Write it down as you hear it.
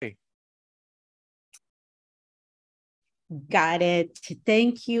Got it.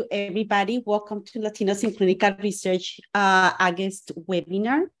 Thank you, everybody. Welcome to Latinos in Clinical Research August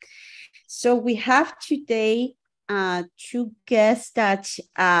webinar. So we have today two guests that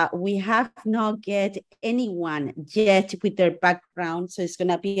we have not get anyone yet with their background. So it's going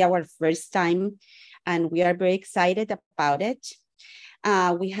to be our first time, and we are very excited about it.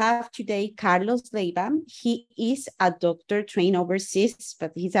 We have today Carlos Leiva. He is a doctor trained overseas,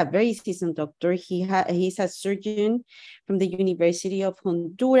 but he's a very seasoned doctor. He's a surgeon from the University of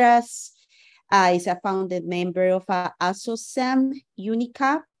Honduras. He's a founded member of ASOSEM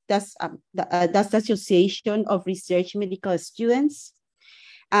UNICA. That's the Association of Research Medical Students.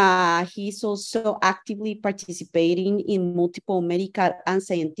 He's also actively participating in multiple medical and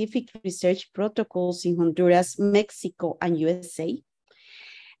scientific research protocols in Honduras, Mexico, and USA.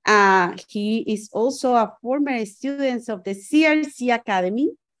 He is also a former student of the CRC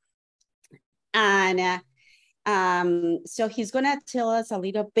Academy. And so he's going to tell us a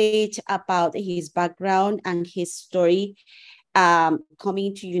little bit about his background and his story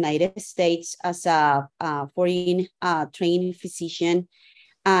coming to United States as a foreign trained physician.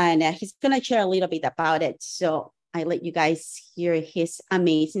 And he's going to share a little bit about it. So I let you guys hear his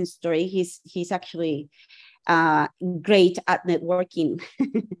amazing story. He's actually great at networking.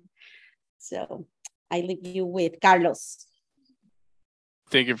 So I leave you with Carlos.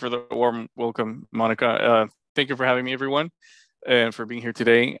 Thank you for the warm welcome, Monica. Thank you for having me, everyone, and for being here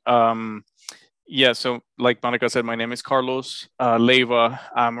today. So like Monica said, my name is Carlos Leiva.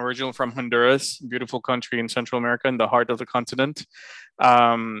 I'm originally from Honduras, beautiful country in Central America, in the heart of the continent.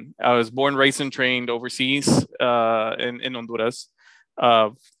 I was born, raised, and trained overseas in Honduras.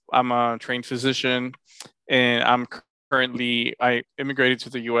 I'm a trained physician, and I immigrated to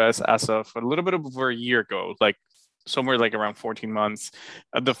the US as of a little bit over a year ago, like somewhere like around 14 months.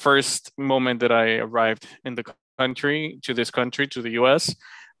 The first moment that I arrived in the country, to the US,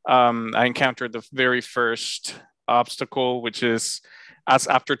 I encountered the very first obstacle, which is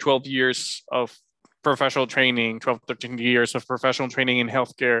after 12 years of professional training, 13 years of professional training in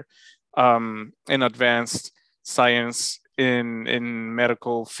healthcare, in advanced science, in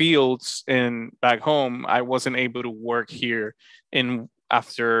medical fields, and back home, I wasn't able to work here in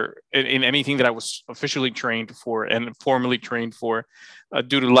anything that I was officially trained for and formally trained for,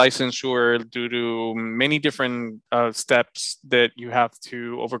 due to licensure, due to many different steps that you have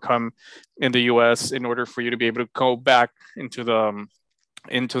to overcome in the US in order for you to be able to go back into the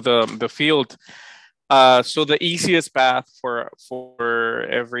field. So the easiest path for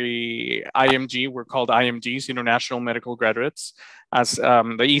every IMG, we're called IMGs, International Medical Graduates. As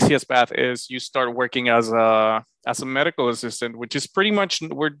the easiest path is you start working as a medical assistant, which is pretty much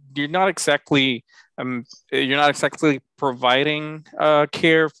you're not exactly providing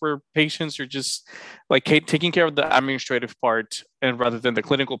care for patients. You're just like taking care of the administrative part and rather than the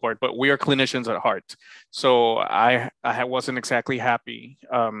clinical part. But we are clinicians at heart, so I wasn't exactly happy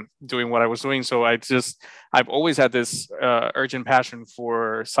doing what I was doing. So I've always had this urgent passion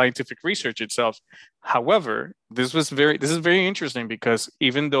for scientific research itself. However, this is very interesting because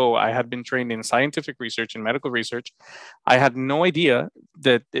even though I had been trained in scientific research and medical research, I had no idea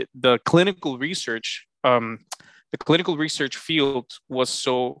that the clinical research field was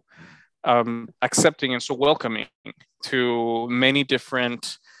so accepting and so welcoming to many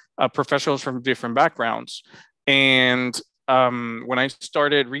different professionals from different backgrounds. And when I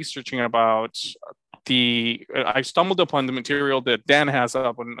started researching about I stumbled upon the material that Dan has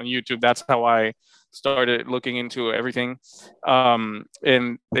up on YouTube. That's how I started looking into everything.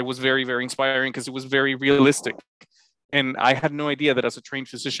 And it was very, very inspiring because it was very realistic. And I had no idea that as a trained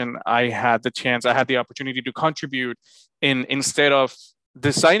physician, I had the opportunity to contribute instead of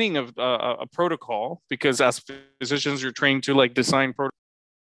designing a protocol, because as physicians, you're trained to like design protocols.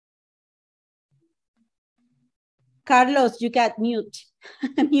 Carlos, you got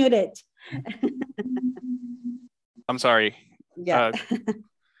muted. I'm sorry. Yeah. Do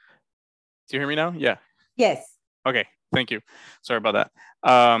you hear me now? Yeah. Yes. Okay. Thank you. Sorry about that.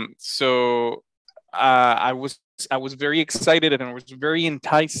 So I was very excited and I was very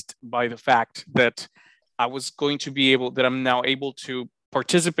enticed by the fact that I'm now able to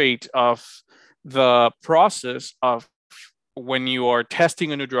participate of the process of when you are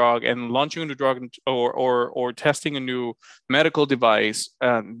testing a new drug and launching a new drug or testing a new medical device.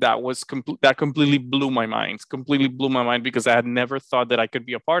 That completely blew my mind because I had never thought that I could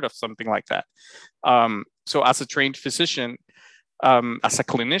be a part of something like that. So as a trained physician, as a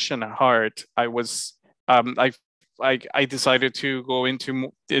clinician at heart, I decided to go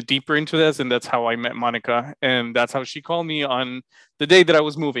deeper into this, and that's how I met Monica, and that's how she called me on the day that I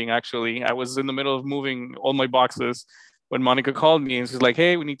was moving. Actually, I was in the middle of moving all my boxes, when Monica called me and she's like,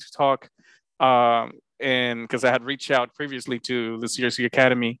 hey, we need to talk. And because I had reached out previously to the CRC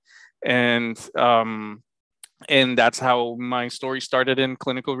Academy, and that's how my story started in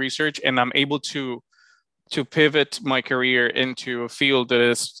clinical research. And I'm able to pivot my career into a field that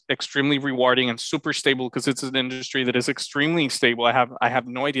is extremely rewarding and super stable, because it's an industry that is extremely stable. I have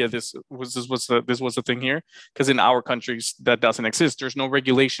no idea this was the thing here, because in our countries that doesn't exist. There's no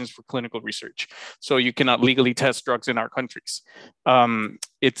regulations for clinical research, so you cannot legally test drugs in our countries.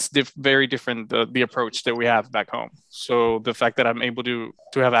 It's very different, the approach that we have back home. So the fact that I'm able to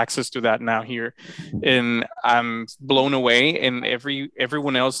have access to that now here, and I'm blown away, and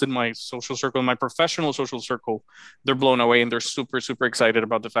everyone else in my social circle, my professional social circle, they're blown away, and they're super excited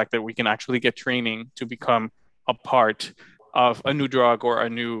about the fact that we can actually get training to become a part of a new drug or a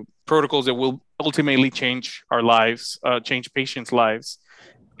new protocols that will ultimately change our lives, change patients' lives.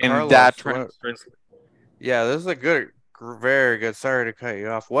 And Carlos, that yeah, this is a very good. Sorry to cut you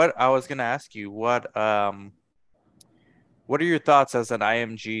off. What I was gonna ask you, what are your thoughts as an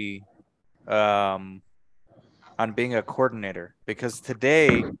IMG on being a coordinator? Because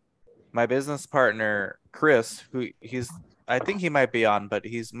today my business partner Chris, who I think he might be on, but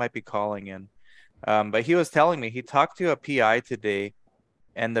might be calling in. But he was telling me he talked to a PI today,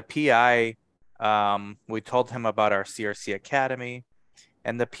 and the PI, we told him about our CRC Academy,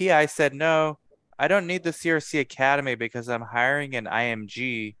 and the PI said, no, I don't need the CRC Academy because I'm hiring an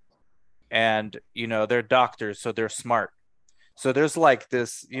IMG, and they're doctors, so they're smart. So there's like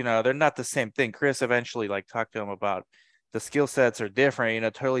this, they're not the same thing. Chris eventually talked to him about the skill sets are different,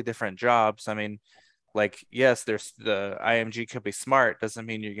 totally different jobs. I mean, yes, there's the IMG could be smart, doesn't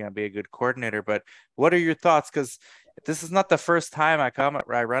mean you're going to be a good coordinator. But what are your thoughts? Because this is not the first time I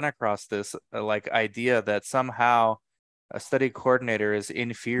run across this idea that somehow a study coordinator is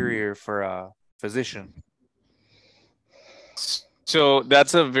inferior for a physician. So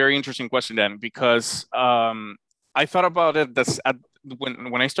that's a very interesting question, Dan, because I thought about it.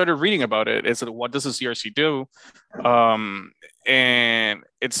 When I started reading about it, is what does a CRC do? And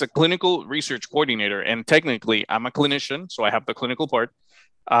it's a clinical research coordinator. And technically, I'm a clinician, so I have the clinical part.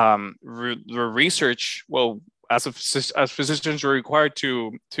 The research, well, as physicians, we're required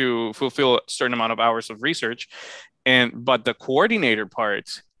to fulfill a certain amount of hours of research, but the coordinator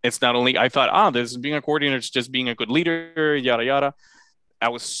part, it's not only, I thought, this being a coordinator, it's just being a good leader, yada yada. I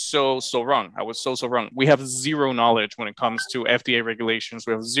was so wrong. I was so wrong. We have zero knowledge when it comes to FDA regulations.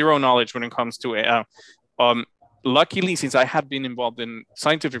 We have zero knowledge when it comes to luckily, since I had been involved in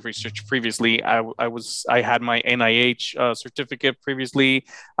scientific research previously, I had my NIH certificate previously.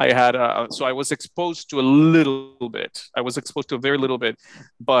 So I was exposed to a little bit. I was exposed to a very little bit,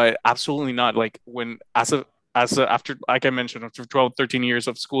 but absolutely not after, like I mentioned, after 12, 13 years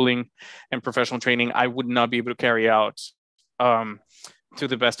of schooling and professional training, I would not be able to carry out, to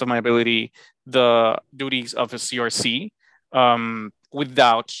the best of my ability, the duties of a CRC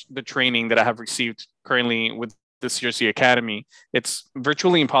without the training that I have received currently with the CRC Academy. It's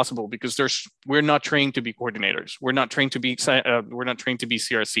virtually impossible, because we're not trained to be coordinators. We're not trained to be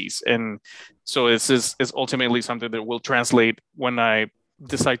CRCs. And so this is ultimately something that will translate when I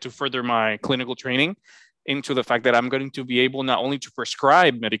decide to further my clinical training into the fact that I'm going to be able not only to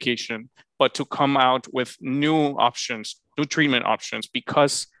prescribe medication, but to come out with new options, new treatment options,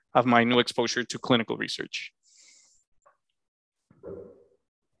 because of my new exposure to clinical research.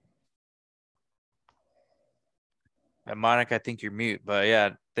 And Monica, I think you're mute, but yeah,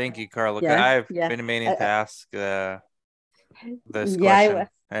 thank you, Carla. Yeah, I've been meaning to ask this question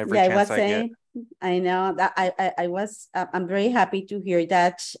every chance I get. I know that I'm very happy to hear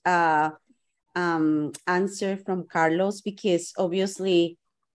that answer from Carlos, because obviously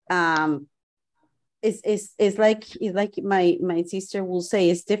it's like my sister will say,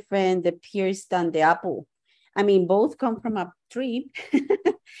 it's different the pears than the apple. I mean, both come from a tree.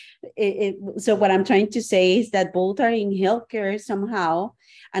 So what I'm trying to say is that both are in healthcare somehow,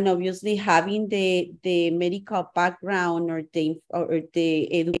 and obviously having the medical background or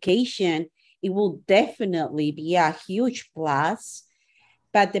the education, it will definitely be a huge plus.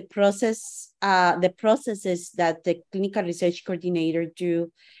 But the processes that the clinical research coordinator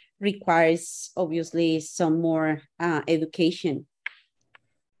do requires obviously some more education.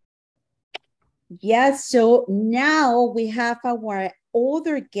 Yes, so now we have our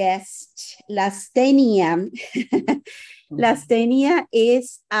other guest, Lastenia. Lastenia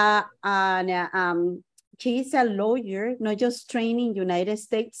is she's a lawyer, not just trained in United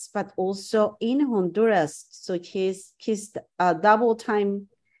States, but also in Honduras. So she's a double-time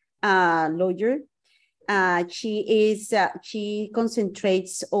lawyer. She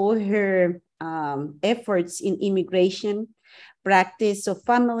concentrates all her efforts in immigration, practice of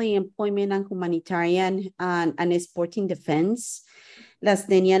family, employment, and humanitarian and sporting defense.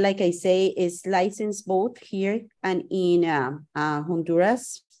 Lastenia, like I say, is licensed both here and in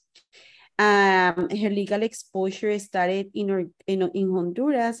Honduras. Her legal exposure started in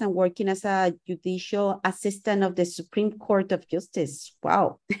Honduras and working as a judicial assistant of the Supreme Court of Justice.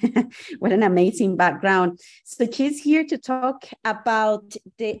 Wow, what an amazing background. So she's here to talk about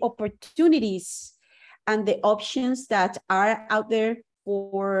the opportunities and the options that are out there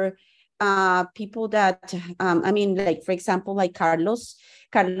for people that, I mean, like, for example, like Carlos.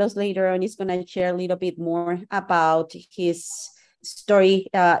 Carlos later on is going to share a little bit more about his story,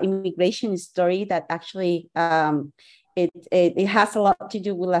 immigration story that actually it has a lot to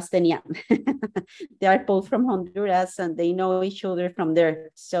do with Lastenia. They are both from Honduras and they know each other from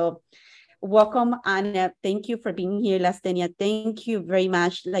there. So welcome, and thank you for being here, Lastenia. Thank you very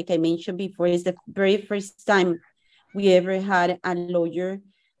much. Like I mentioned before, it's the very first time we ever had a lawyer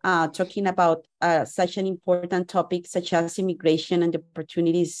talking about such an important topic such as immigration and the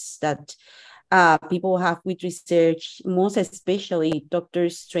opportunities that people have with research, most especially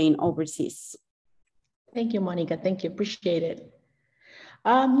doctors trained overseas. Thank you, Monica. Thank you. Appreciate it.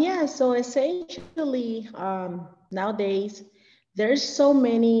 Yeah, so essentially, nowadays, there's so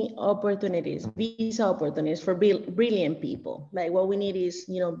many opportunities, visa opportunities for brilliant people. Like what we need is,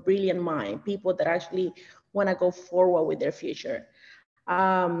 brilliant mind, people that actually want to go forward with their future.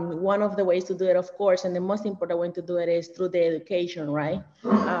 One of the ways to do it, of course, and the most important way to do it is through the education, right?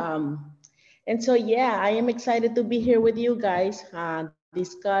 And so, yeah, I am excited to be here with you guys,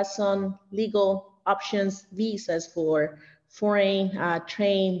 discuss on legal options, visas for foreign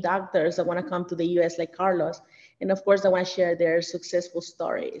trained doctors that want to come to the US like Carlos. And of course, I want to share their successful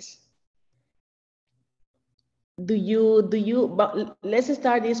stories. But let's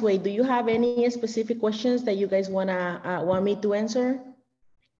start this way. Do you have any specific questions that you guys want me to answer?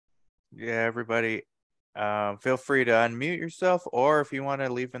 Yeah, everybody, feel free to unmute yourself, or if you want to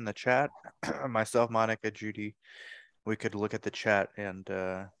leave in the chat, myself, Monica, Judy, we could look at the chat and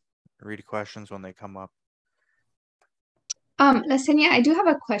read questions when they come up. Lastenia, I do have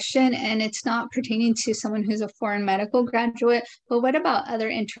a question, and it's not pertaining to someone who's a foreign medical graduate, but what about other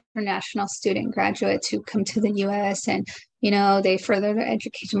international student graduates who come to the US and, they further their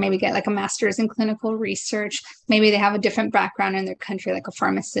education, maybe get like a master's in clinical research, maybe they have a different background in their country, like a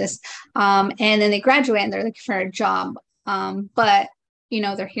pharmacist, and then they graduate and they're looking for a job, but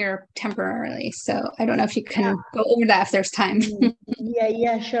they're here temporarily. So I don't know if you can go over that if there's time.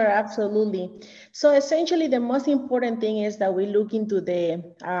 Yeah, sure, absolutely. So essentially, the most important thing is that we look into the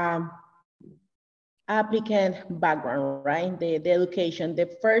applicant background, right? The education. The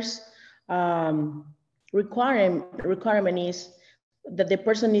first requirement is that the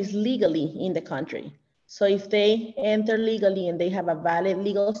person is legally in the country. So if they enter legally and they have a valid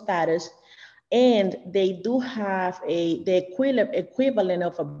legal status, and they do have the equivalent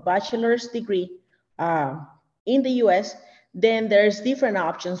of a bachelor's degree in the US, then there's different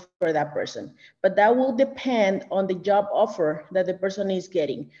options for that person. But that will depend on the job offer that the person is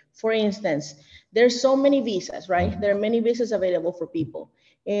getting. For instance, there's so many visas, right? There are many visas available for people.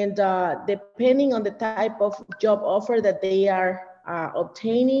 And depending on the type of job offer that they are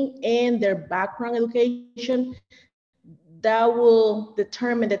obtaining and their background education, that will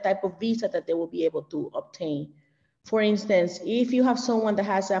determine the type of visa that they will be able to obtain. For instance, if you have someone that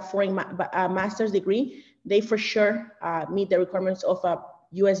has a foreign master's degree, they for sure meet the requirements of a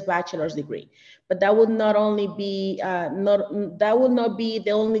US bachelor's degree. But that would not only be that will not be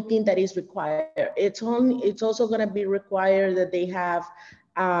the only thing that is required. It's also going to be required that they have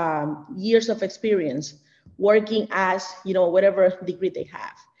years of experience working as whatever degree they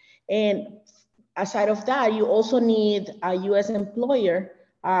have. And aside of that, you also need a US employer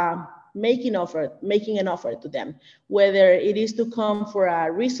making an offer to them, whether it is to come for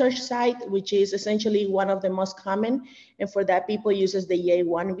a research site, which is essentially one of the most common, and for that people uses the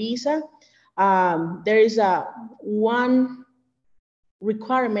J1 visa. There is one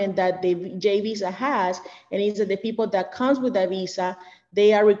requirement that the J visa has, and it's that the people that comes with that visa,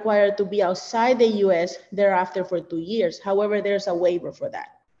 they are required to be outside the US thereafter for 2 years. However, there's a waiver for that.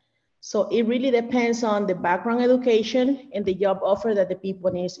 So it really depends on the background education and the job offer that the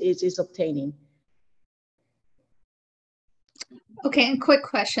people is obtaining. Okay, and quick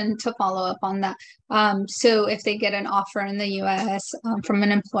question to follow up on that. So if they get an offer in the US from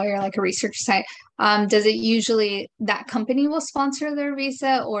an employer like a research site, does it usually that company will sponsor their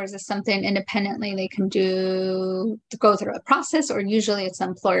visa, or is it something independently they can do to go through a process, or usually it's the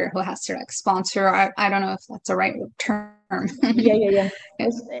employer who has to like sponsor? I don't know if that's the right term. Yeah.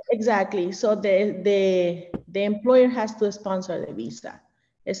 Exactly. So the employer has to sponsor the visa,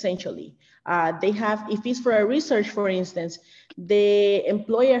 essentially. They have, if it's for a research, for instance, the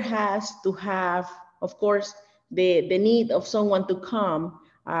employer has to have, of course, the need of someone to come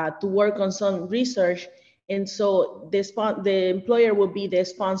to work on some research. And so the employer will be the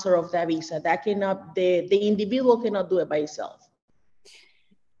sponsor of that visa. That cannot, the individual cannot do it by itself.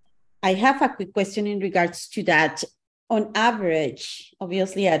 I have a quick question in regards to that. On average,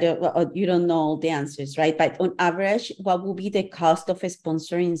 obviously, you don't know the answers, right? But on average, what will be the cost of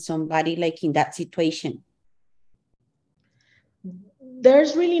sponsoring somebody like in that situation?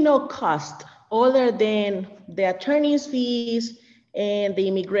 There's really no cost other than the attorney's fees and the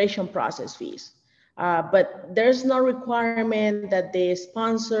immigration process fees. But there's no requirement that the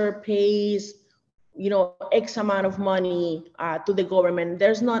sponsor pays, X amount of money to the government.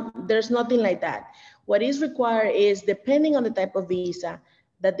 There's nothing like that. What is required is, depending on the type of visa,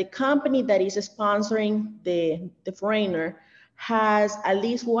 that the company that is sponsoring the foreigner has at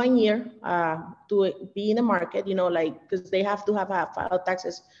least 1 year to be in the market, because they have to have filed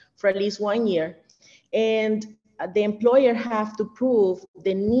taxes for at least 1 year. And the employer have to prove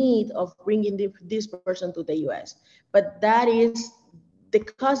the need of bringing this person to the US. But the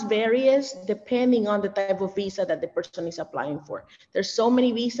cost varies depending on the type of visa that the person is applying for. There's so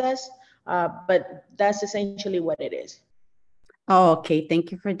many visas, but that's essentially what it is. Oh, okay,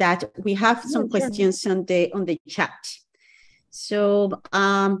 thank you for that. We have some questions on the chat. So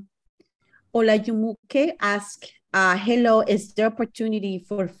Olayumuke asked, hello, is there opportunity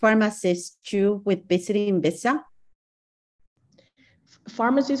for pharmacists too with visiting visa?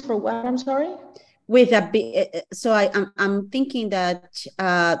 Pharmacists for what, I'm sorry? With so I'm thinking that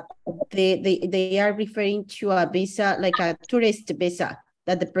they are referring to a visa, like a tourist visa,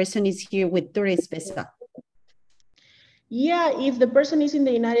 that the person is here with tourist visa. Yeah, if the person is in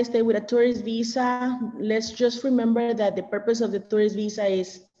the United States with a tourist visa, let's just remember that the purpose of the tourist visa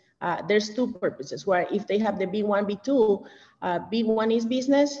is, there's two purposes, where if they have the B1, B2, B1 is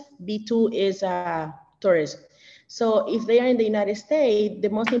business, B2 is tourism. So if they are in the United States, the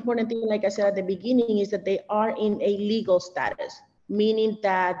most important thing, like I said at the beginning, is that they are in a legal status, meaning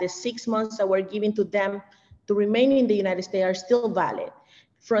that the 6 months that we're giving to them to remain in the United States are still valid.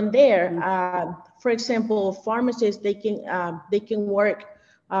 From there, for example, pharmacists, they can work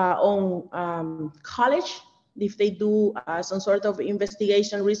on college. If they do some sort of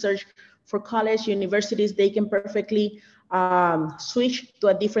investigation research for college, universities, they can perfectly switch to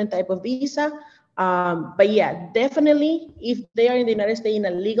a different type of visa. But yeah, definitely, if they are in the United States in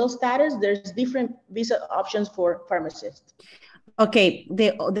a legal status, there's different visa options for pharmacists. Okay,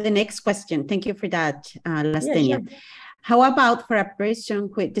 the next question. Thank you for that, Lastenia. Yeah, sure. How about for a person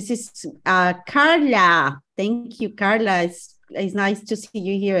who, this is Carla. Thank you, Carla. It's nice to see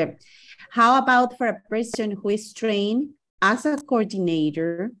you here. How about for a person who is trained as a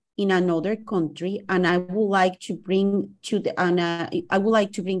coordinator in another country, and I would like to bring to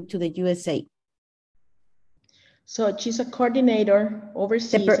the USA? So she's a coordinator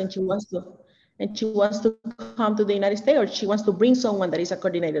overseas, and she wants to come to the United States, or she wants to bring someone that is a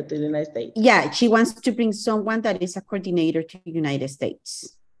coordinator to the United States? Yeah, she wants to bring someone that is a coordinator to the United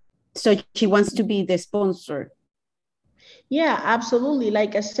States. So she wants to be the sponsor. Yeah, absolutely.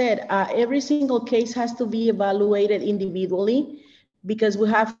 Like I said, every single case has to be evaluated individually, because we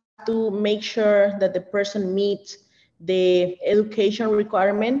have to make sure that the person meets the education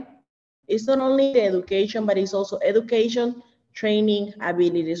requirement. It's not only the education, but it's also education, training,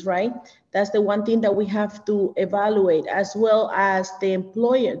 abilities, right? That's the one thing that we have to evaluate, as well as the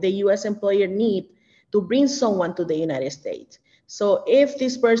employer, the US employer need to bring someone to the United States. So if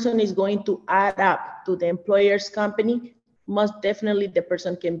this person is going to add up to the employer's company, most definitely the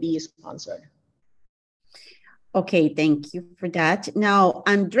person can be sponsored. Okay, thank you for that. Now,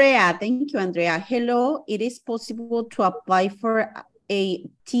 Andrea, thank you, Andrea. Hello, it is possible to apply for a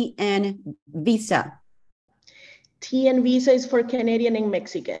TN visa. TN visa is for Canadian and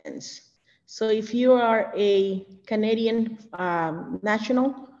Mexicans. So if you are a Canadian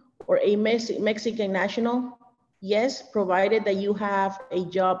national or a Mexican national, yes, provided that you have a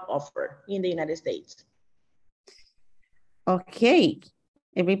job offer in the United States. Okay,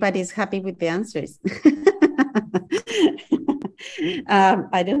 everybody's happy with the answers.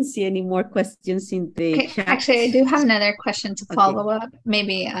 I don't see any more questions in the Okay, chat. actually, I do have another question to follow up,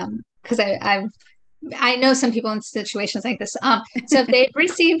 maybe because I know some people in situations like this. So if they've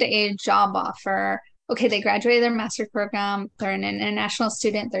received a job offer, okay, they graduated their master's program, they're an international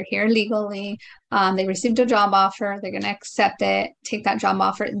student, they're here legally, they received a job offer, they're going to accept it, take that job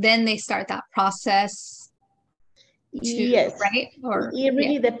offer, then they start that process Yes, right? Or it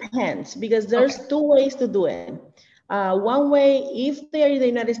really depends because there's two ways to do it. One way, if they're in the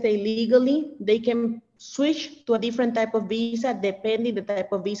United States legally, they can switch to a different type of visa depending the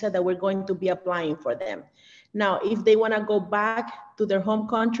type of visa that we're going to be applying for them. Now, if they want to go back to their home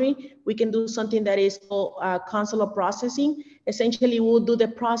country, we can do something that is called consular processing. Essentially, we'll do the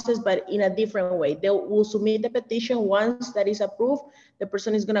process, but in a different way. They will submit the petition. Once that is approved, the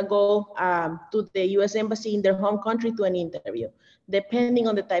person is going to go to the U.S. Embassy in their home country to an interview, depending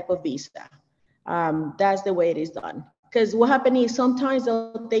on the type of visa. That's the way it is done. Because what happens is sometimes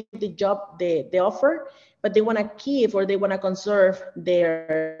they'll take the job, the offer, but they want to keep or they want to conserve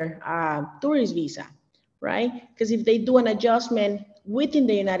their tourist visa, right? Because if they do an adjustment within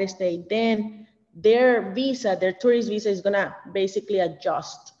the United States, then their visa, their tourist visa is gonna basically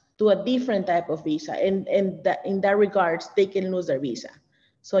adjust to a different type of visa. And in that regards, they can lose their visa.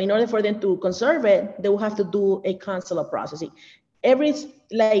 So in order for them to conserve it, they will have to do a consular processing.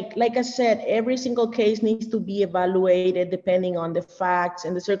 Like I said, every single case needs to be evaluated depending on the facts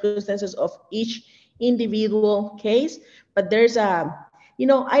and the circumstances of each individual case. But there's I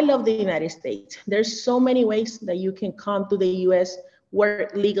love the United States. There's so many ways that you can come to the US,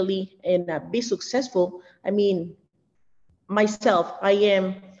 work legally, and be successful. I mean, myself, I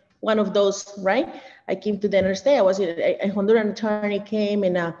am one of those, right? I came to the United States. I was a Honduran attorney, came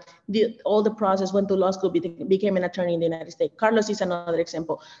and did all the process, went to law school, became an attorney in the United States. Carlos is another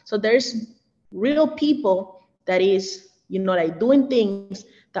example. So there's real people that is, like doing things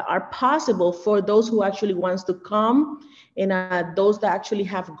that are possible for those who actually wants to come and those that actually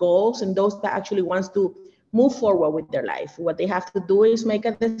have goals and those that actually wants to move forward with their life. What they have to do is make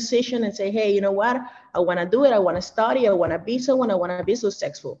a decision and say, hey, you know what? I want to do it. I want to study. I want to be someone. I want to be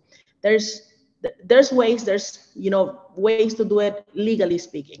successful. There's ways, ways to do it legally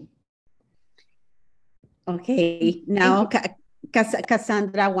speaking. Okay, now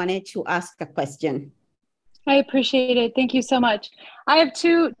Cassandra wanted to ask a question. I appreciate it. Thank you so much. I have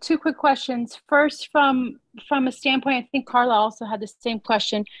two quick questions. First, from a standpoint, I think Carla also had the same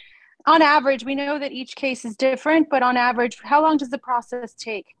question. On average, we know that each case is different, but on average, how long does the process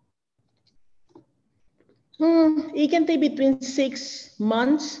take? It can take between 6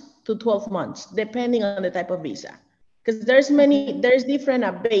 months to 12 months, depending on the type of visa. Because there's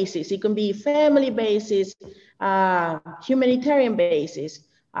different bases. It can be family basis, humanitarian basis,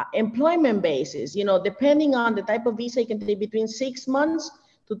 employment basis, depending on the type of visa, it can take between 6 months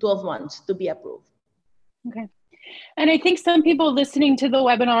to 12 months to be approved. Okay. And I think some people listening to the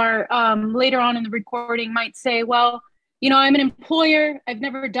webinar later on in the recording might say, well, I'm an employer. I've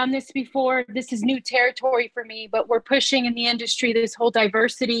never done this before. This is new territory for me, but we're pushing in the industry this whole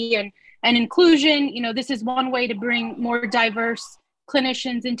diversity and inclusion. This is one way to bring more diverse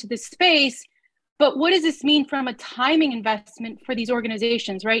clinicians into the space. But what does this mean from a timing investment for these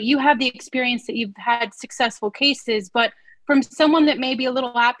organizations, right? You have the experience that you've had successful cases, but from someone that may be a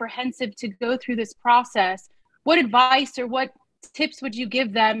little apprehensive to go through this process, what advice or what tips would you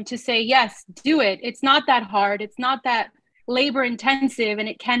give them to say, yes, do it? It's not that hard. It's not that labor intensive, and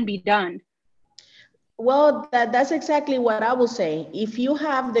it can be done. Well, that's exactly what I will say. If you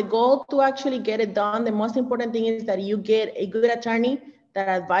have the goal to actually get it done, the most important thing is that you get a good attorney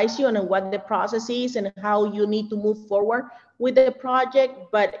that advise you on what the process is and how you need to move forward with the project.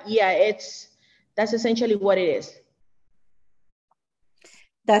 But yeah, that's essentially what it is.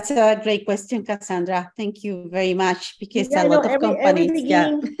 That's a great question, Cassandra. Thank you very much, because a lot of companies,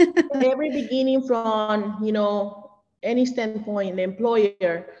 every beginning from, any standpoint, the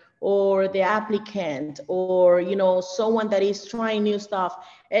employer or the applicant or, someone that is trying new stuff,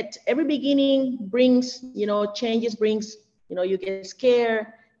 at every beginning brings, changes, brings, you get scared,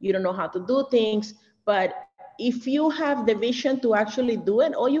 you don't know how to do things. But if you have the vision to actually do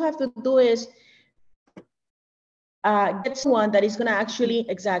it, all you have to do is get someone that is going to actually,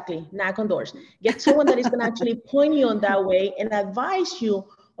 knock on doors. Get someone that is going to actually point you on that way and advise you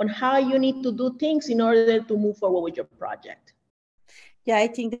on how you need to do things in order to move forward with your project. Yeah, I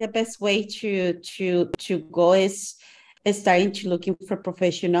think the best way to go is starting to looking for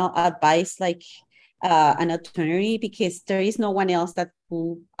professional advice, like an attorney, because there is no one else that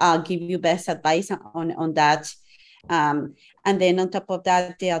will give you best advice on that. And then on top of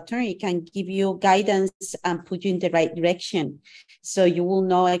that, the attorney can give you guidance and put you in the right direction. So you will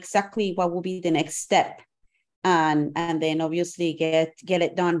know exactly what will be the next step, and then obviously get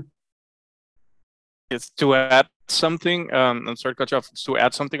it done. It's to add something. I'm sorry to cut you off. To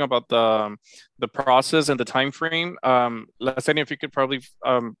add something about the process and the time frame. Lastly, if you could probably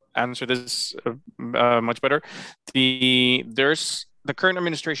answer this much better. The current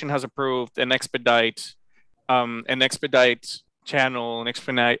administration has approved an expedite channel, an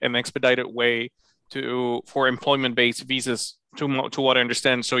expedited way for employment-based visas. To what I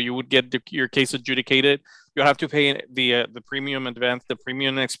understand, so you would get your case adjudicated. You have to pay the premium advance, the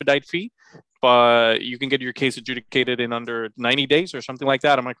premium expedite fee, but you can get your case adjudicated in under 90 days or something like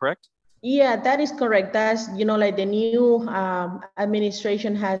that. Am I correct? Yeah, that is correct. That's, like the new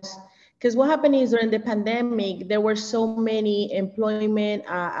administration has, because what happened is during the pandemic, there were so many employment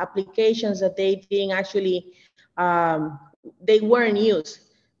applications that they didn't actually, they weren't used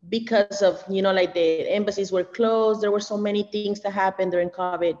because of, like the embassies were closed. There were so many things that happened during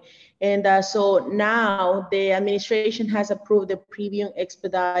COVID. And so now the administration has approved the premium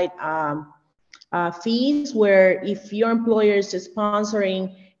expedite fees, where if your employer is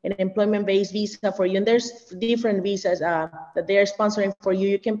sponsoring an employment-based visa for you, and there's different visas that they're sponsoring for you,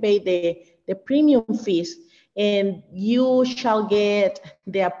 you can pay the premium fees, and you shall get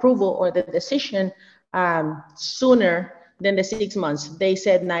the approval or the decision sooner than the 6 months. They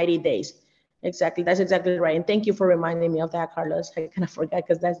said 90 days. Exactly, that's exactly right. And thank you for reminding me of that, Carlos. I kind of forgot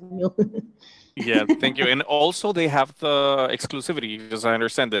because that's new. Yeah, thank you. And also they have the exclusivity, as I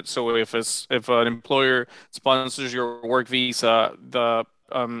understand it. So if an employer sponsors your work visa,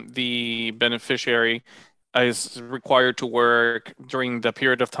 the beneficiary is required to work during the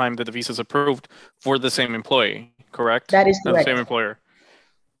period of time that the visa is approved for the same employee, correct? That is correct. The same employer.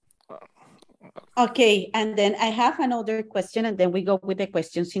 Okay, and then I have another question, and then we go with the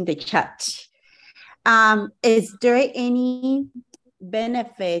questions in the chat. Is there any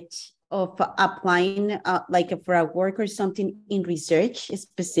benefit of applying like for a work or something in research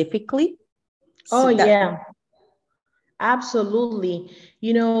specifically? Oh, yeah, absolutely.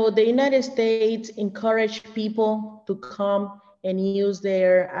 The United States encourage people to come and use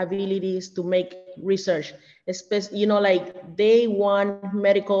their abilities to make research. Especially, like they want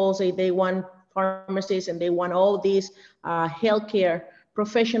medicals, they want pharmacists, and they want all these healthcare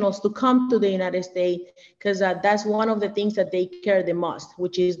professionals to come to the United States, because that's one of the things that they care the most,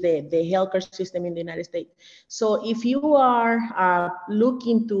 which is the healthcare system in the United States. So if you are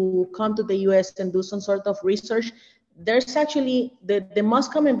looking to come to the US and do some sort of research, there's actually the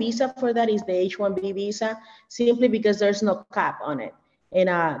most common visa for that is the H-1B visa, simply because there's no cap on it. And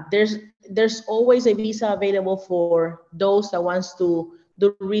there's always a visa available for those that wants to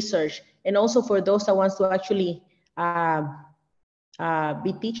do research, and also for those that wants to actually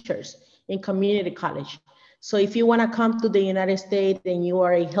be teachers in community college. So if you want to come to the United States and you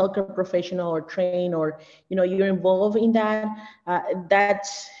are a healthcare professional or trained, or you're involved in that,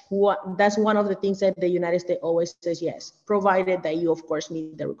 that's one of the things that the United States always says yes, provided that you of course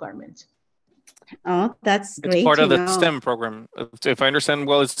meet the requirements. Oh, that's great. It's part of the STEM program. If I understand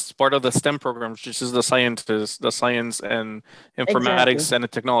well, it's part of the STEM program, which is the science and informatics Exactly. and the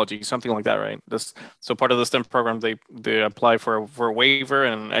technology, something like that, right? So part of the STEM program, they apply for a waiver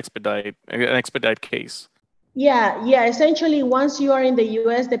and an expedite case. Yeah. Essentially, once you are in the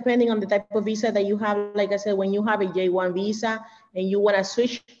US, depending on the type of visa that you have, like I said, when you have a J1 visa and you want to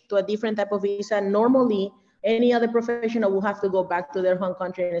switch to a different type of visa, normally any other professional will have to go back to their home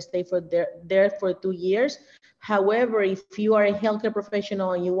country and stay there for 2 years. However, if you are a healthcare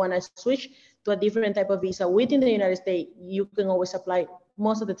professional and you want to switch to a different type of visa within the United States, you can always apply.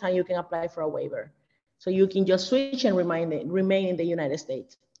 Most of the time, you can apply for a waiver. So you can just switch and remain in the United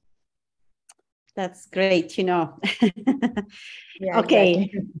States. That's great, Yeah, okay,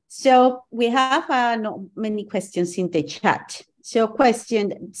 exactly. So we have not many questions in the chat. So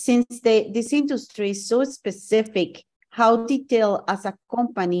question, since this industry is so specific, how detailed as a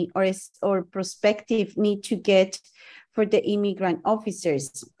company or prospective need to get for the immigrant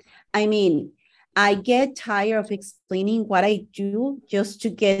officers? I mean, I get tired of explaining what I do just to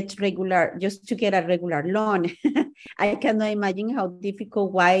get a regular loan. I cannot imagine how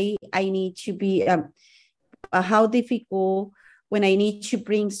difficult how difficult when I need to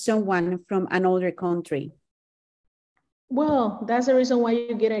bring someone from another country. Well, that's the reason why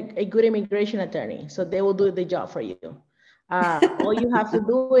you get a good immigration attorney. So they will do the job for you. All you have to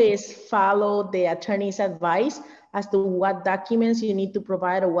do is follow the attorney's advice as to what documents you need to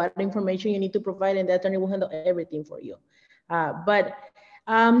provide or what information you need to provide, and the attorney will handle everything for you. But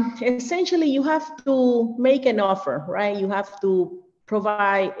Essentially, you have to make an offer, right? You have to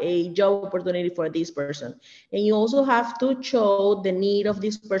provide a job opportunity for this person. And you also have to show the need of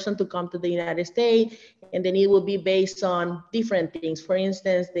this person to come to the United States, and the need will be based on different things. For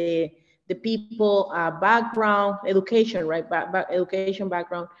instance, the people background, education, right? Education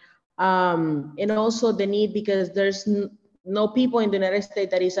background. And also the need because there's no people in the United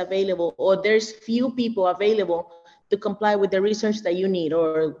States that is available, or there's few people available to comply with the research that you need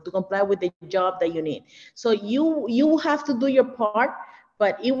or to comply with the job that you need. So you have to do your part,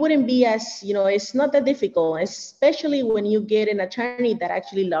 but it wouldn't be as, it's not that difficult, especially when you get an attorney that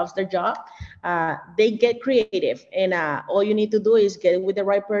actually loves their job. They get creative, and all you need to do is get with the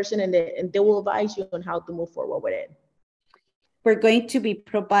right person, and they will advise you on how to move forward with it. We're going to be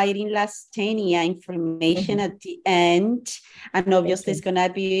providing Lastenia information at the end, and obviously it's going to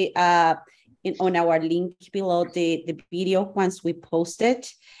be on our link below the video once we post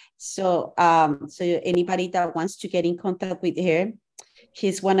it. So so anybody that wants to get in contact with her,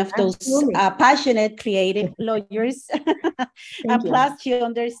 she's one of those passionate, creative lawyers. And plus she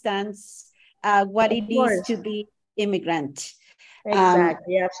understands what it is to be immigrant.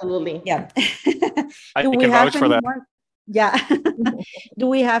 Exactly, absolutely. Yeah. I can vouch for that. Yeah. Do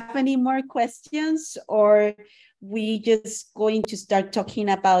we have any more questions, or we just going to start talking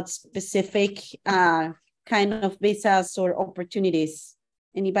about specific kind of visas or opportunities?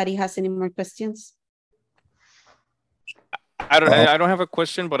 Anybody has any more questions? I don't have a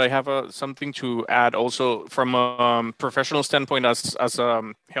question, but I have something to add also from a professional standpoint as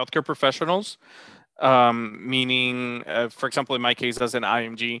healthcare professionals. Meaning, for example, in my case as an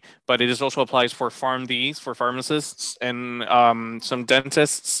IMG, but it also applies for PharmDs, for pharmacists, and some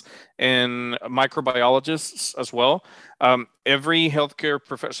dentists and microbiologists as well. Every healthcare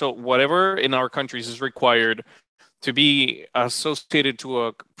professional, whatever in our countries is required to be associated to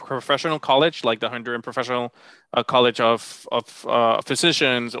a professional college, like the Honduran Professional College of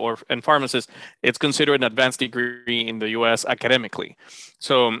Physicians and Pharmacists, it's considered an advanced degree in the U.S. academically.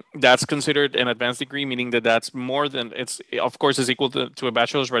 So that's considered an advanced degree, meaning that that's more than, of course, is equal to a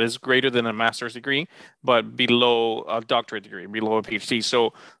bachelor's, but it's greater than a master's degree, but below a doctorate degree, below a PhD.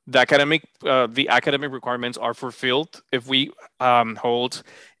 So the academic requirements are fulfilled if we hold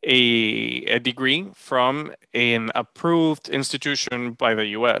a degree from an approved institution by the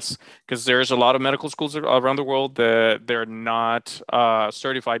U.S., because there's a lot of medical schools around the world that they're not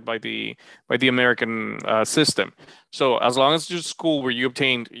certified by the American system. So as long as your school where you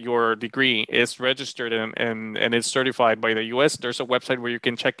obtained your degree is registered and it's certified by the U.S., there's a website where you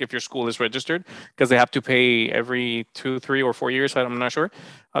can check if your school is registered, because they have to pay every 2, 3, or 4 years, I'm not sure,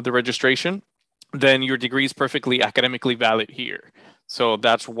 the registration. Then your degree is perfectly academically valid here. So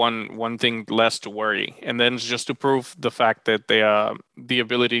that's one thing less to worry. And then it's just to prove the fact that the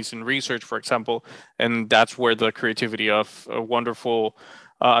abilities in research, for example, and that's where the creativity of wonderful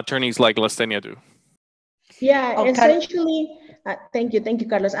attorneys like Lastenia do. Yeah, essentially, thank you,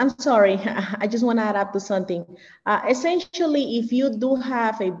 Carlos. I'm sorry, I just want to add up to something. Essentially, if you do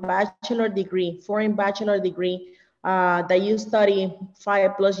have a bachelor degree, foreign bachelor degree, that you study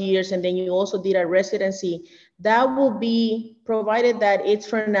 5+ years, and then you also did a residency, that will be, provided that it's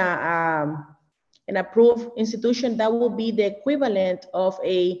from an approved institution, that will be the equivalent of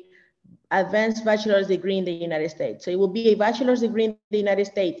a advanced bachelor's degree in the United States. So it will be a bachelor's degree in the United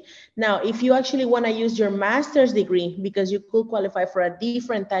States. Now, if you actually want to use your master's degree, because you could qualify for a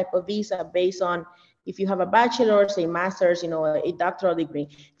different type of visa based on if you have a bachelor's, a master's, a doctoral degree.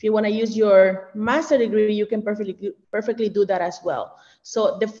 If you want to use your master degree, you can perfectly do that as well.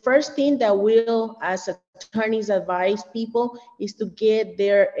 So the first thing that will, as attorneys, advise people is to get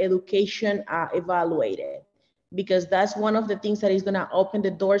their education evaluated, because that's one of the things that is going to open the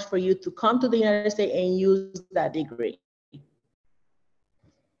doors for you to come to the United States and use that degree.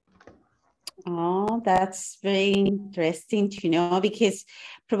 Oh, that's very interesting to know, because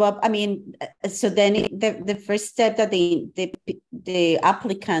so then the first step that the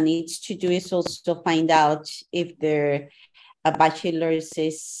applicant needs to do is also find out if their bachelor's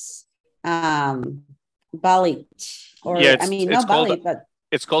is valid, or not valid, but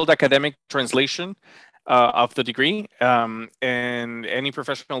it's called academic translation of the degree, and any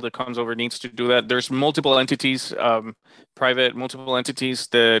professional that comes over needs to do that. There's multiple entities, multiple entities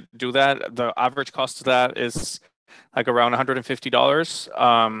that do that. The average cost of that is like around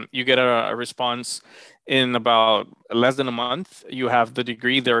 $150. You get a response in about less than a month. You have the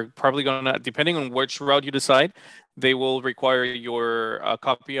degree. They're probably gonna, depending on which route you decide, they will require a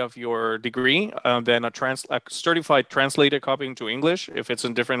copy of your degree, then a certified translated copy into English if it's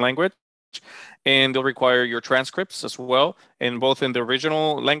in different language. and they'll require your transcripts as well, and both in the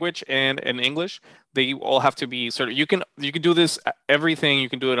original language and in English. They all have to be sort of. You can do this everything. You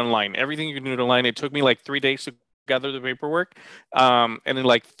can do it online. Everything you can do it online. It took me like 3 days to gather the paperwork, and in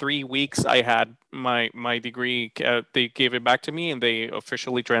like 3 weeks I had my degree. They gave it back to me, and they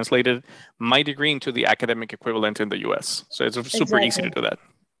officially translated my degree into the academic equivalent in the U.S. So it's super easy to do that.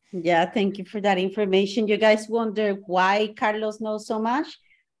 Yeah, thank you for that information. You guys wonder why Carlos knows so much?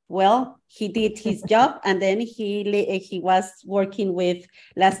 Well, he did his job, and then he was working with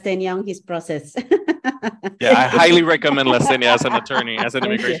Lastenia on his process. Yeah, I highly recommend Lastenia as an attorney, as an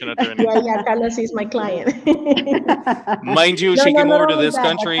immigration attorney. Yeah, Carlos is my client. Mind you, she came over to this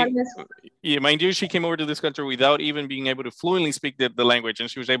country. Yeah, mind you, she came over to this country without even being able to fluently speak the language,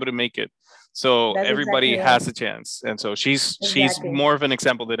 and she was able to make it. So that's everybody has a chance, and so she's more of an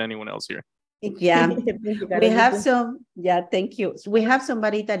example than anyone else here. Yeah, we have some. Yeah, thank you. So we have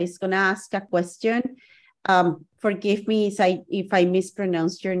somebody that is going to ask a question. Forgive me if I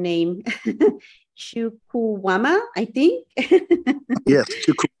mispronounce your name. Chukwuma, I think. Yes,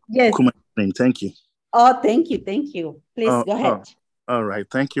 yes. Thank you. Oh, thank you. Please go ahead. All right,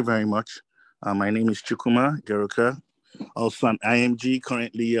 thank you very much. My name is Chukwuma Geruka, also an IMG,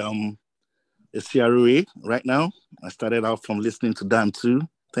 currently a CROA right now. I started out from listening to Dan too.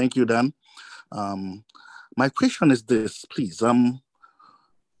 Thank you, Dan. My question is this, please.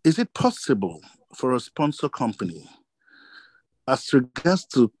 Is it possible for a sponsor company, as regards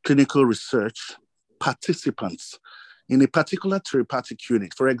to clinical research participants in a particular therapeutic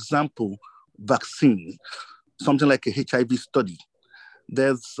unit, for example, vaccine, something like a HIV study?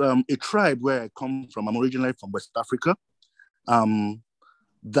 There's a tribe where I come from. I'm originally from West Africa.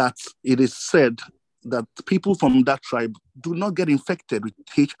 That it is said that people from that tribe do not get infected with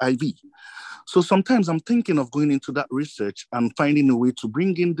HIV. So sometimes I'm thinking of going into that research and finding a way to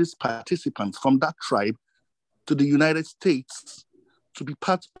bring in these participants from that tribe to the United States to be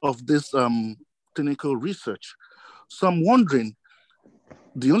part of this clinical research. So I'm wondering,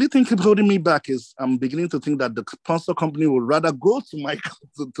 the only thing keeps holding me back is I'm beginning to think that the sponsor company would rather go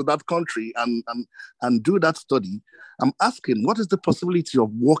to that country and do that study. I'm asking, what is the possibility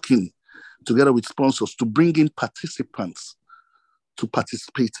of working together with sponsors to bring in participants to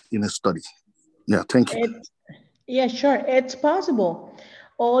participate in a study? Yeah, thank you. Yeah, sure, it's possible.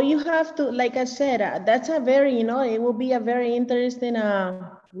 All you have to, like I said, that's a very, it will be a very interesting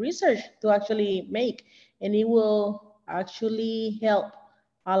research to actually make, and it will actually help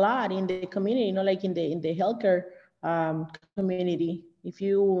a lot in the community, like in the healthcare community. If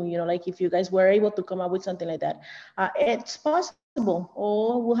if you guys were able to come up with something like that, it's possible.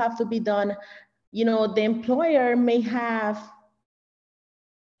 All will have to be done. The employer may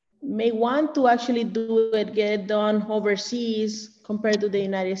want to actually get it done overseas compared to the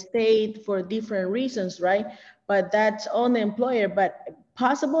United States for different reasons, right? But that's on the employer. But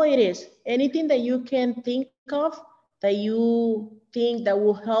possible it is. Anything that you can think of that you think that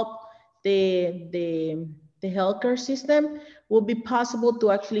will help the healthcare system will be possible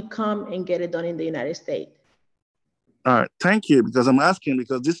to actually come and get it done in the United States. All right, thank you. Because I'm asking,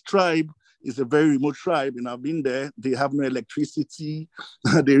 because this tribe is a very remote tribe, and I've been there. They have no electricity.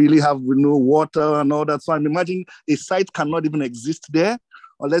 They really have no water and all that. So I'm imagining a site cannot even exist there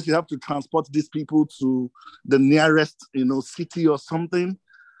unless you have to transport these people to the nearest, city or something.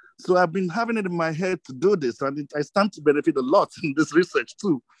 So I've been having it in my head to do this, and I stand to benefit a lot in this research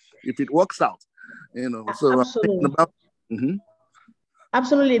too, if it works out. So absolutely. I'm thinking about.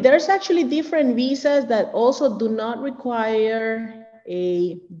 Absolutely. There's actually different visas that also do not require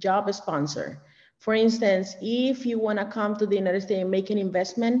a job sponsor. For instance, if you want to come to the United States and make an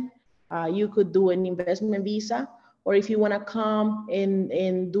investment, you could do an investment visa. Or if you want to come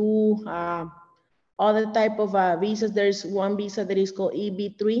and do other type of visas, there's one visa that is called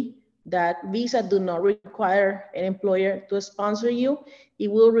EB3. That visa do not require an employer to sponsor you.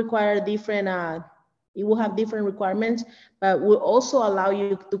 It will require different, it will have different requirements, but will also allow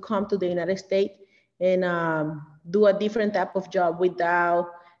you to come to the United States and do a different type of job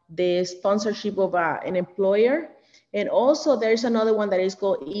without the sponsorship of an employer. And also there's another one that is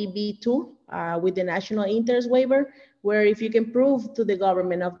called EB2 with the national interest waiver, where if you can prove to the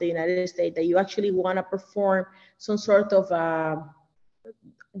government of the United States that you actually want to perform some sort of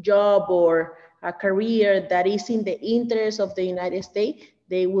job or a career that is in the interest of the United States,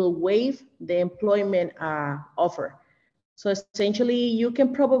 they will waive the employment offer. So essentially, you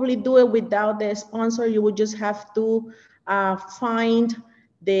can probably do it without the sponsor. You would just have to find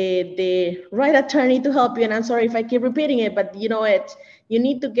the right attorney to help you. And I'm sorry if I keep repeating it, but you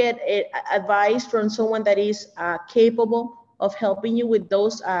need to get advice from someone that is capable of helping you with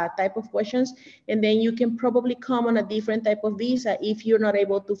those type of questions. And then you can probably come on a different type of visa if you're not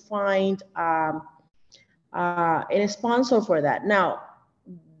able to find a sponsor for that. Now,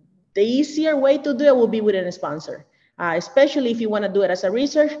 the easier way to do it will be with a sponsor, especially if you want to do it as a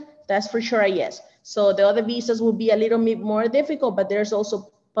research. That's for sure a yes. So the other visas will be a little bit more difficult, but there's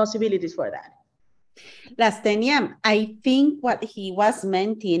also possibilities for that. Lastenia, I think what he was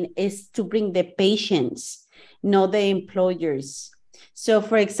meaning is to bring the patients, not the employers. So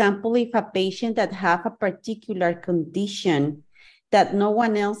for example, if a patient that have a particular condition that no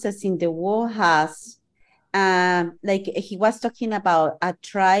one else in the world has, like he was talking about a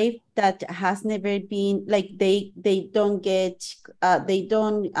tribe that has never been, like they don't get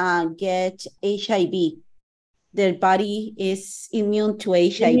HIV. Their body is immune to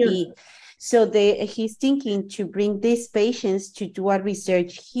HIV. Immune. So he's thinking to bring these patients to do a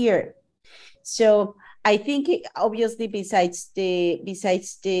research here. So I think obviously besides the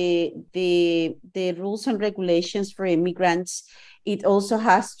rules and regulations for immigrants, it also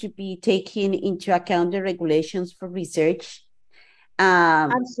has to be taken into account the regulations for research.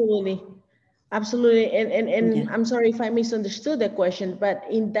 Absolutely. Absolutely. And yeah. I'm sorry if I misunderstood the question, but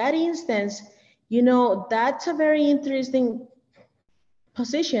in that instance, you know, that's a very interesting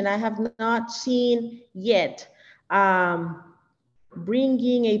position. I have not seen yet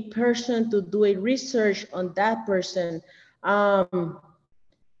bringing a person to do a research on that person.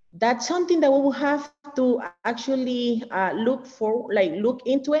 That's something that we will have to actually look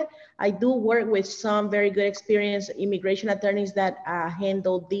into it. I do work with some very good experienced immigration attorneys that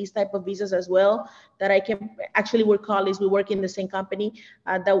handle these type of visas as well, that I can actually, we're colleagues, we work in the same company,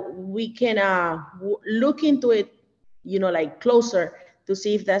 that we can look into it, you know, like closer to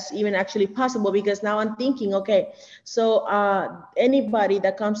see if that's even actually possible. Because now I'm thinking, okay, so anybody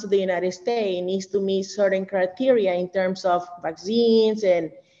that comes to the United States needs to meet certain criteria in terms of vaccines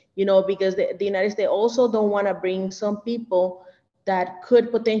and, you know, because the United States also don't want to bring some people that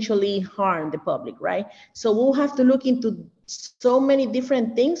could potentially harm the public, right? So we'll have to look into so many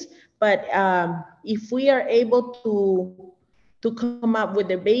different things, but if we are able to come up with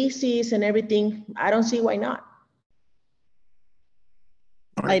the basis and everything, I don't see why not.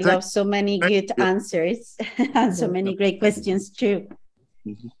 I love so many good answers and so many great questions too.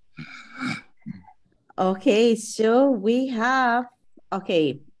 Okay, so we have,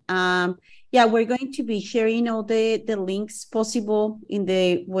 okay. Yeah, we're going to be sharing all the links possible in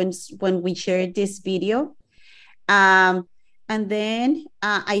the when we share this video. And then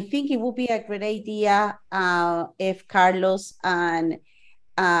I think it will be a great idea if Carlos and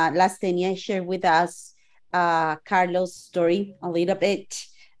Lastenia share with us Carlos' story a little bit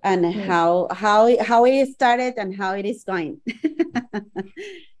and how it started and how it is going.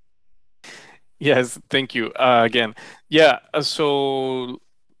 Yes, thank you again. Yeah, so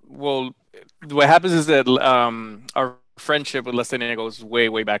well, what happens is that our friendship with Lastenia goes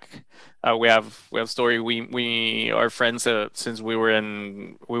way back. We have a story. We are friends since we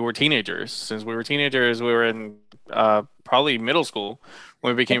were teenagers. Since we were teenagers, we were in probably middle school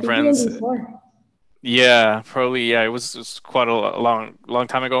when we became friends. Yeah, probably. Yeah, it was quite a long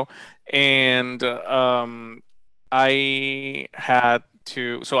time ago, and I had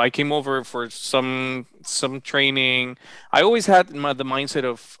to. So I came over for some training. I always had the mindset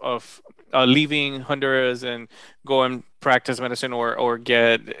of leaving Honduras and go and practice medicine or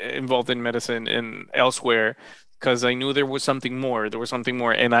get involved in medicine in elsewhere, because I knew there was something more. There was something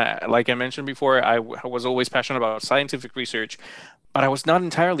more, and like I mentioned before, I was always passionate about scientific research, but I was not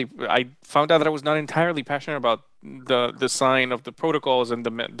entirely. I found out that I was not entirely passionate about the design of the protocols and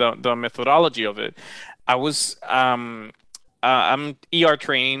the methodology of it. I was I'm ER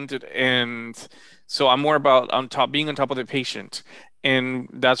trained, and so I'm more about being on top of the patient, and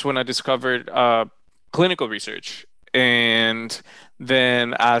that's when I discovered clinical research. And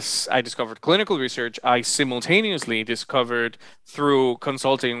then as I discovered clinical research, I simultaneously discovered through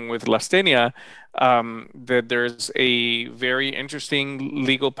consulting with Lastenia that there's a very interesting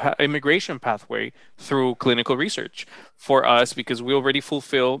legal immigration pathway through clinical research for us, because we already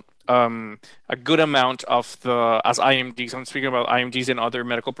fulfill a good amount of as IMDs, I'm speaking about IMDs and other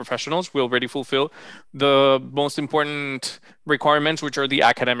medical professionals, we already fulfill the most important requirements, which are the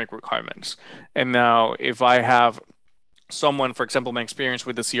academic requirements. And now if I have someone, for example, my experience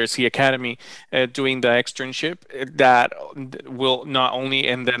with the CRC Academy, doing the externship, that will not only,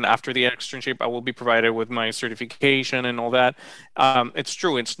 and then after the externship, I will be provided with my certification and all that. It's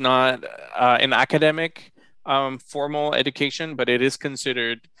true, it's not an academic formal education, but it is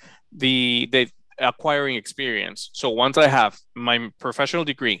considered the acquiring experience. So once I have my professional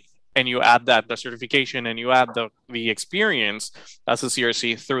degree and you add that the certification and you add the experience as a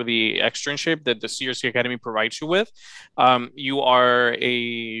CRC through the externship that the CRC Academy provides you with, you are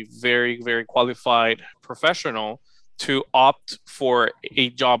a very, very qualified professional to opt for a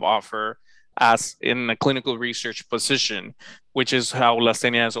job offer as in a clinical research position, which is how Las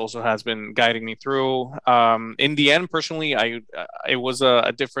Tenias also has been guiding me through. In the end, personally, it was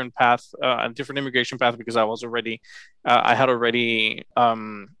a different path, a different immigration path, because I was already, I had already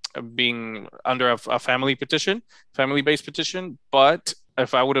being under a family-based petition. But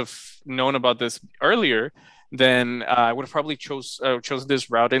if I would have known about this earlier, then I would have probably chose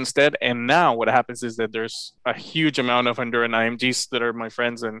this route instead. And now what happens is that there's a huge amount of Honduran IMGs that are my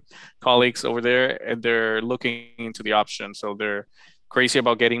friends and colleagues over there, and they're looking into the option. So they're crazy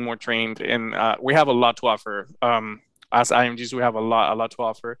about getting more trained, and we have a lot to offer. As IMGs, we have a lot to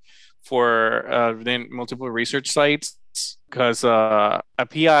offer for within multiple research sites, because a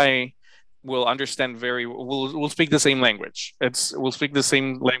PI will understand will speak the same language. We'll speak the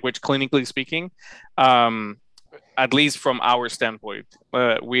same language clinically speaking, at least from our standpoint.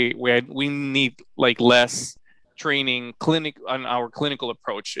 We need like less training on our clinical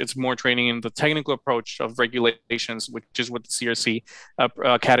approach. It's more training in the technical approach of regulations, which is what the CRC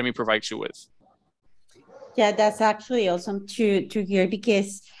Academy provides you with. Yeah, that's actually awesome to hear,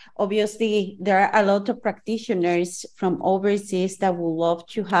 because obviously there are a lot of practitioners from overseas that would love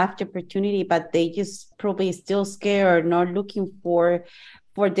to have the opportunity, but they just probably still scared or not looking for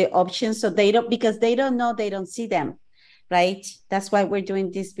the options. So they don't, because they don't know, they don't see them, right? That's why we're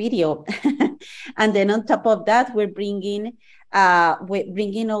doing this video. And then on top of that, we're bringing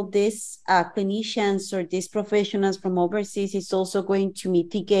all these clinicians or these professionals from overseas. Is also going to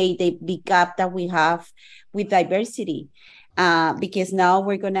mitigate the big gap that we have with diversity, because now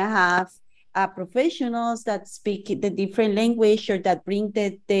we're going to have professionals that speak the different language, or that bring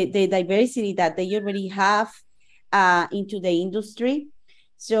the diversity that they already have into the industry.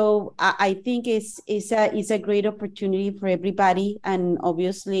 So I think it's a great opportunity for everybody, and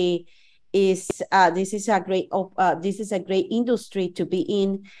obviously this is a great industry to be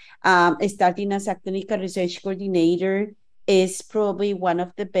in. Starting as a clinical research coordinator is probably one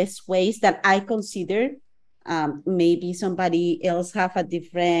of the best ways that I consider. Maybe somebody else have a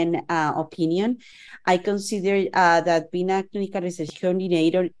different opinion. I consider that being a clinical research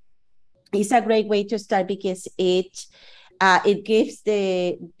coordinator is a great way to start, because it gives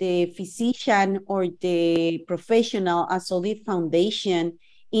the physician or the professional a solid foundation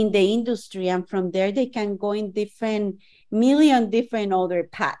in the industry, and from there they can go in million different other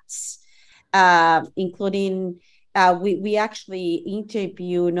paths, including we actually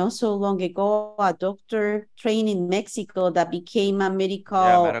interviewed not so long ago a doctor trained in Mexico that became a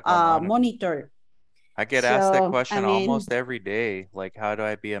medical monitor. I get asked that question almost every day. Like, how do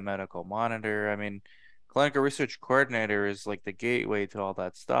I be a medical monitor? I mean, clinical research coordinator is like the gateway to all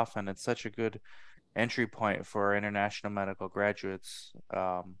that stuff, and it's such a good entry point for international medical graduates.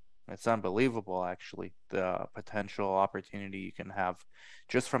 It's unbelievable, actually, the potential opportunity you can have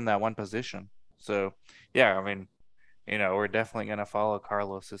just from that one position. So, yeah, I mean, we're definitely going to follow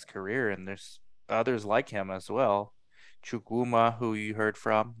Carlos's career, and there's others like him as well. Chukuma, who you heard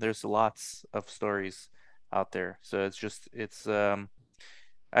from, there's lots of stories out there. So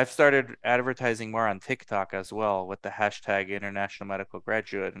I've started advertising more on TikTok as well with the hashtag International Medical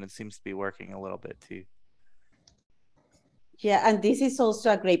Graduate, and it seems to be working a little bit too. Yeah, and this is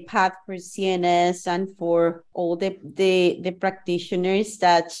also a great path for CNS and for all the practitioners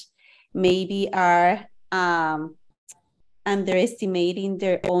that maybe are underestimating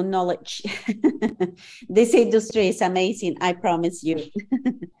their own knowledge. This industry is amazing, I promise you.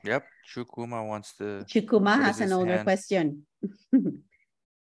 Yep, Chukuma has another question.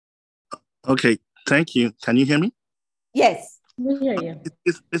 Okay, thank you. Can you hear me? Yes. We hear you.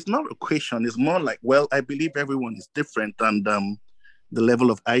 It's not a question. It's more like, well, I believe everyone is different, and the level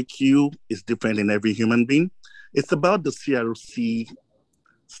of IQ is different in every human being. It's about the CRC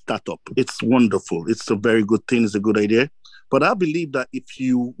startup. It's wonderful. It's a very good thing. It's a good idea. But I believe that if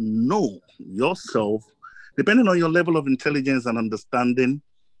you know yourself, depending on your level of intelligence and understanding,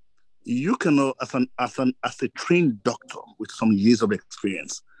 you can, as a trained doctor with some years of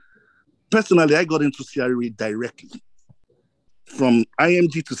experience. Personally, I got into CRE directly. From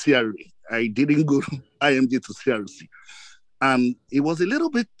IMG to CRE. I didn't go to IMG to CRC. And it was a little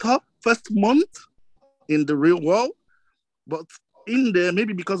bit tough first month in the real world, but in there,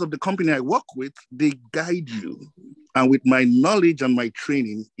 maybe because of the company I work with, they guide you. And with my knowledge and my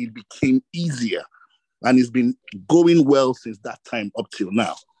training, it became easier. And it's been going well since that time up till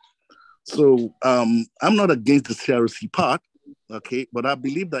now. So I'm not against the CRC part. Okay, but I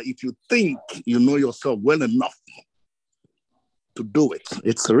believe that if you think you know yourself well enough to do it,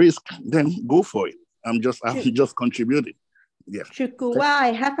 it's a risk, then go for it. I'm just contributing. Yeah. Chukuwa,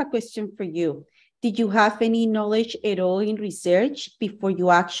 I have a question for you. Did you have any knowledge at all in research before you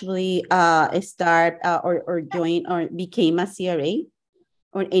actually start or join or became a CRA,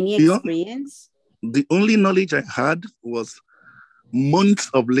 or any experience? The only knowledge I had was months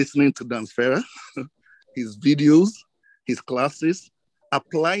of listening to Dan Farah, his videos, his classes,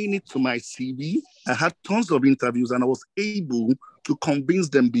 applying it to my CV. I had tons of interviews and I was able to convince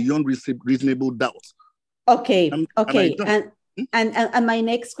them beyond reasonable doubt. Okay, and my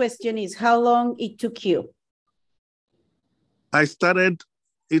next question is, how long it took you?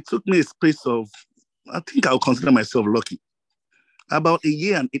 It took me a space of, I think I'll consider myself lucky, about 1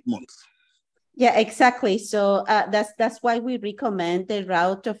 year and 8 months. Yeah, exactly. So that's why we recommend the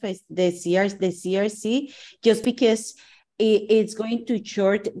route of the CRC, just because it's going to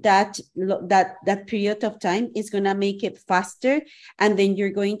short that period of time. It's going to make it faster, and then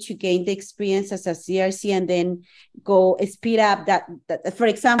you're going to gain the experience as a CRC, and then go speed up that. For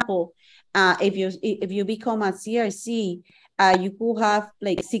example, if you become a CRC, you could have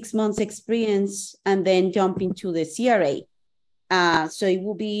like 6 months experience and then jump into the CRA. So it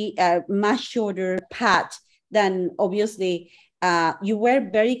will be a much shorter path than, obviously, you were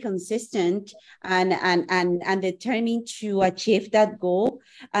very consistent and determined to achieve that goal.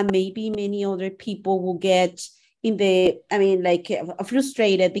 And maybe many other people will get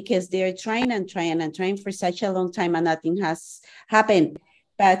frustrated because they're trying for such a long time and nothing has happened.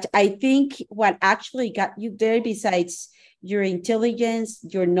 But I think what actually got you there, besides your intelligence,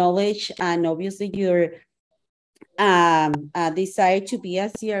 your knowledge, and obviously your desire to be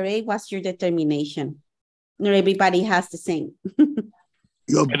a CRA, was your determination. Not everybody has the same.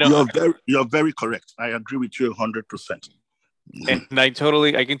 You're very correct. I agree with you 100%. And I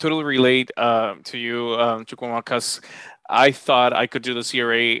can totally relate to you, Chukwuma, because I thought I could do the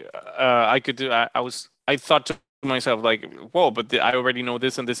CRA. I thought to myself, like, whoa, but I already know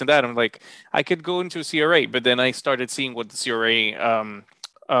this and this and that. I'm like, I could go into CRA, but then I started seeing what the CRA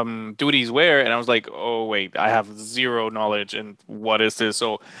duties were, and I was like, oh wait, I have zero knowledge, and what is this?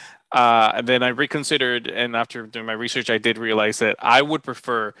 So and then I reconsidered, and after doing my research, I did realize that I would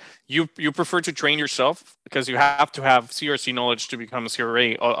prefer you prefer to train yourself, because you have to have CRC knowledge to become a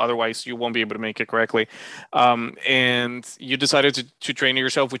CRA, otherwise you won't be able to make it correctly. And you decided to train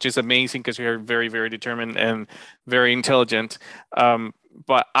yourself, which is amazing, because you're very, very determined and very intelligent.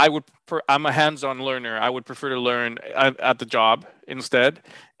 But I'm a hands-on learner. I would prefer to learn at the job instead.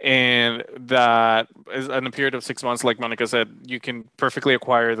 And that is in a period of 6 months, like Monica said, you can perfectly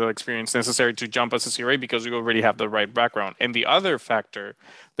acquire the experience necessary to jump as a CRA, because you already have the right background. And the other factor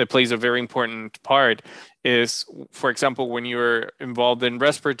that plays a very important part is, for example, when you're involved in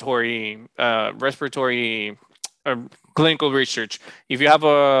respiratory clinical research, if you have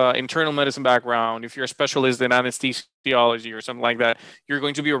a internal medicine background, if you're a specialist in anesthesiology or something like that, you're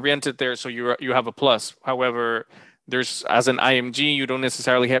going to be oriented there, so you have a plus. However, as an IMG, you don't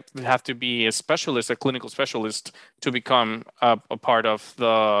necessarily have to be a clinical specialist, to become a part of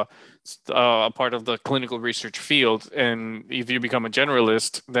the clinical research field. And if you become a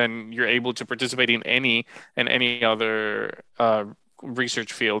generalist, then you're able to participate in any other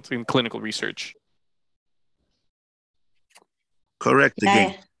research field in clinical research. Correct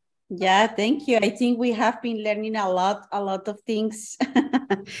again. Yeah, thank you. I think we have been learning a lot of things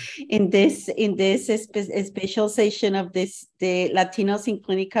in this special session of the Latinos in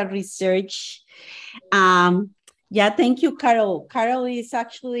Clinical Research. Yeah, thank you, Carol. Carol is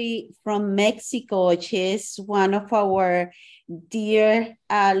actually from Mexico. She is one of our dear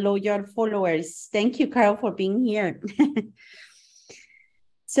loyal followers. Thank you, Carol, for being here.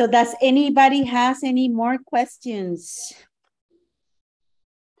 So does anybody has any more questions?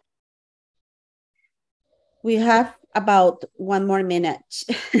 We have about 1 more minute.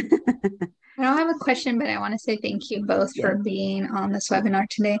 I don't have a question, but I want to say thank you both for being on this webinar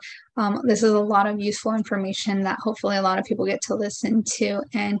today. This is a lot of useful information that hopefully a lot of people get to listen to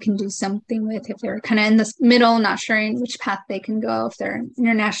and can do something with if they're kind of in the middle, not sure which path they can go, if they're an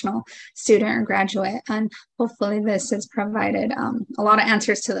international student or graduate. And hopefully this has provided a lot of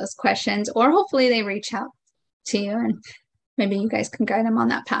answers to those questions, or hopefully they reach out to you and maybe you guys can guide them on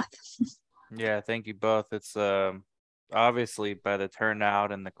that path. Yeah, thank you both. It's obviously, by the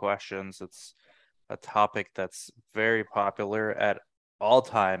turnout and the questions, it's a topic that's very popular at all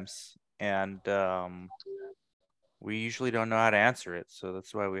times, and we usually don't know how to answer it. So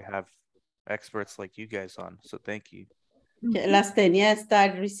that's why we have experts like you guys on. So thank you. Lastenia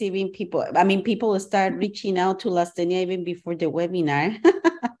start receiving people. I mean, people start reaching out to Lastenia even before the webinar.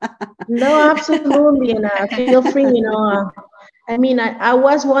 No, absolutely. And feel free, I mean, I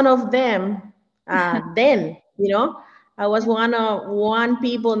was one of them then, I was one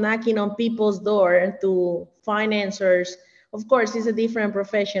people knocking on people's door to find answers. Of course, it's a different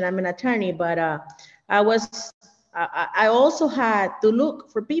profession. I'm an attorney, but I was, I also had to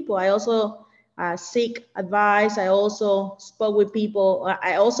look for people. I also seek advice. I also spoke with people.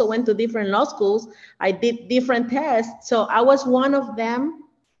 I also went to different law schools. I did different tests. So I was one of them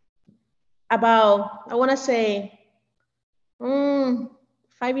about, I want to say,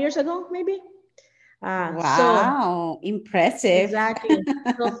 5 years ago, maybe. Wow, impressive. Exactly.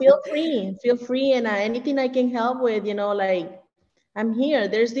 So feel free, and anything I can help with, like I'm here.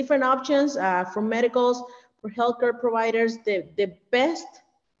 There's different options for medicals, for healthcare providers. The best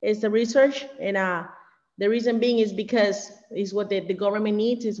is the research, and the reason being is because is what the government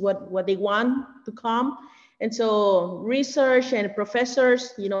needs, is what they want to come. And so research and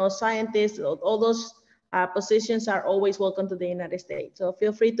professors, scientists, all those positions are always welcome to the United States. So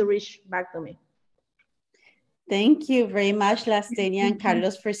feel free to reach back to me. Thank you very much, Lastenia and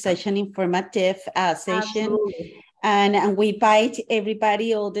Carlos, for such an informative session. Absolutely. And we invite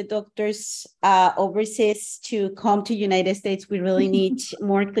everybody, all the doctors overseas, to come to United States. We really need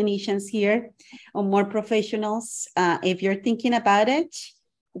more clinicians here, or more professionals. If you're thinking about it,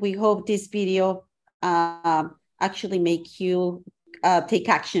 we hope this video actually make you take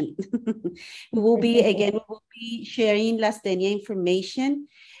action. We will be sharing Lastenia information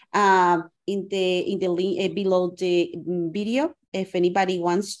in the link below the video, if anybody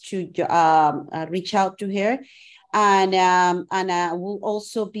wants to reach out to her. And we'll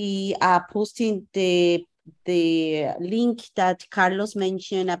also be posting the link that Carlos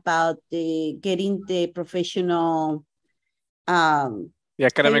mentioned about getting the professional the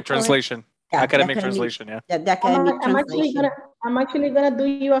academic translation. Yeah, academic translation, yeah. The academic translation. I'm actually gonna do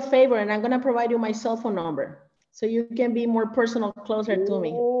you a favor, and I'm gonna provide you my cell phone number so you can be more personal, closer to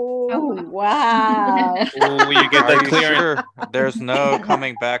me. Oh, wow. Oh, you get that clear. Sure? There's no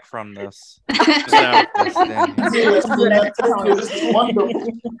coming back from this. No. This is wonderful.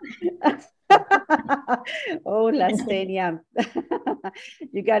 Oh, Lastenia.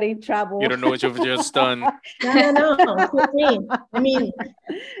 You got in trouble. You don't know what you've just done. No. Feel free. I mean,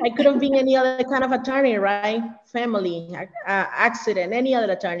 I could have been any other kind of attorney, right? Family, accident, any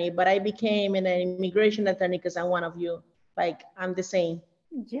other attorney, but I became an immigration attorney because I'm one of you. Like, I'm the same.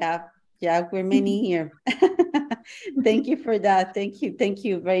 Yeah, we're many here. Thank you for that. Thank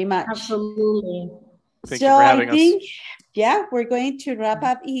you very much. Absolutely. Thank you for having us. Yeah, we're going to wrap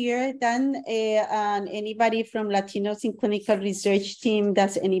up here. Then, and anybody from Latinos in Clinical Research team,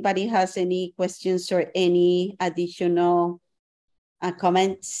 does anybody has any questions or any additional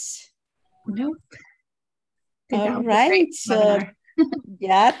comments? Nope. All right. So,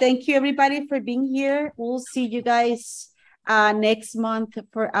 yeah, thank you everybody for being here. We'll see you guys next month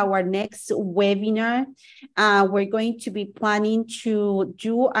for our next webinar. We're going to be planning to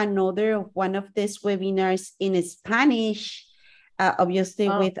do another one of these webinars in Spanish, obviously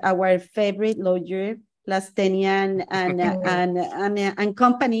with our favorite lawyer, Lastenia and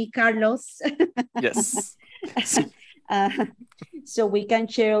company, Carlos. Yes. So we can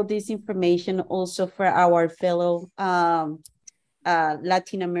share all this information also for our fellow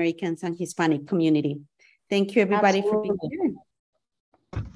Latin Americans and Hispanic community. Thank you everybody for being here.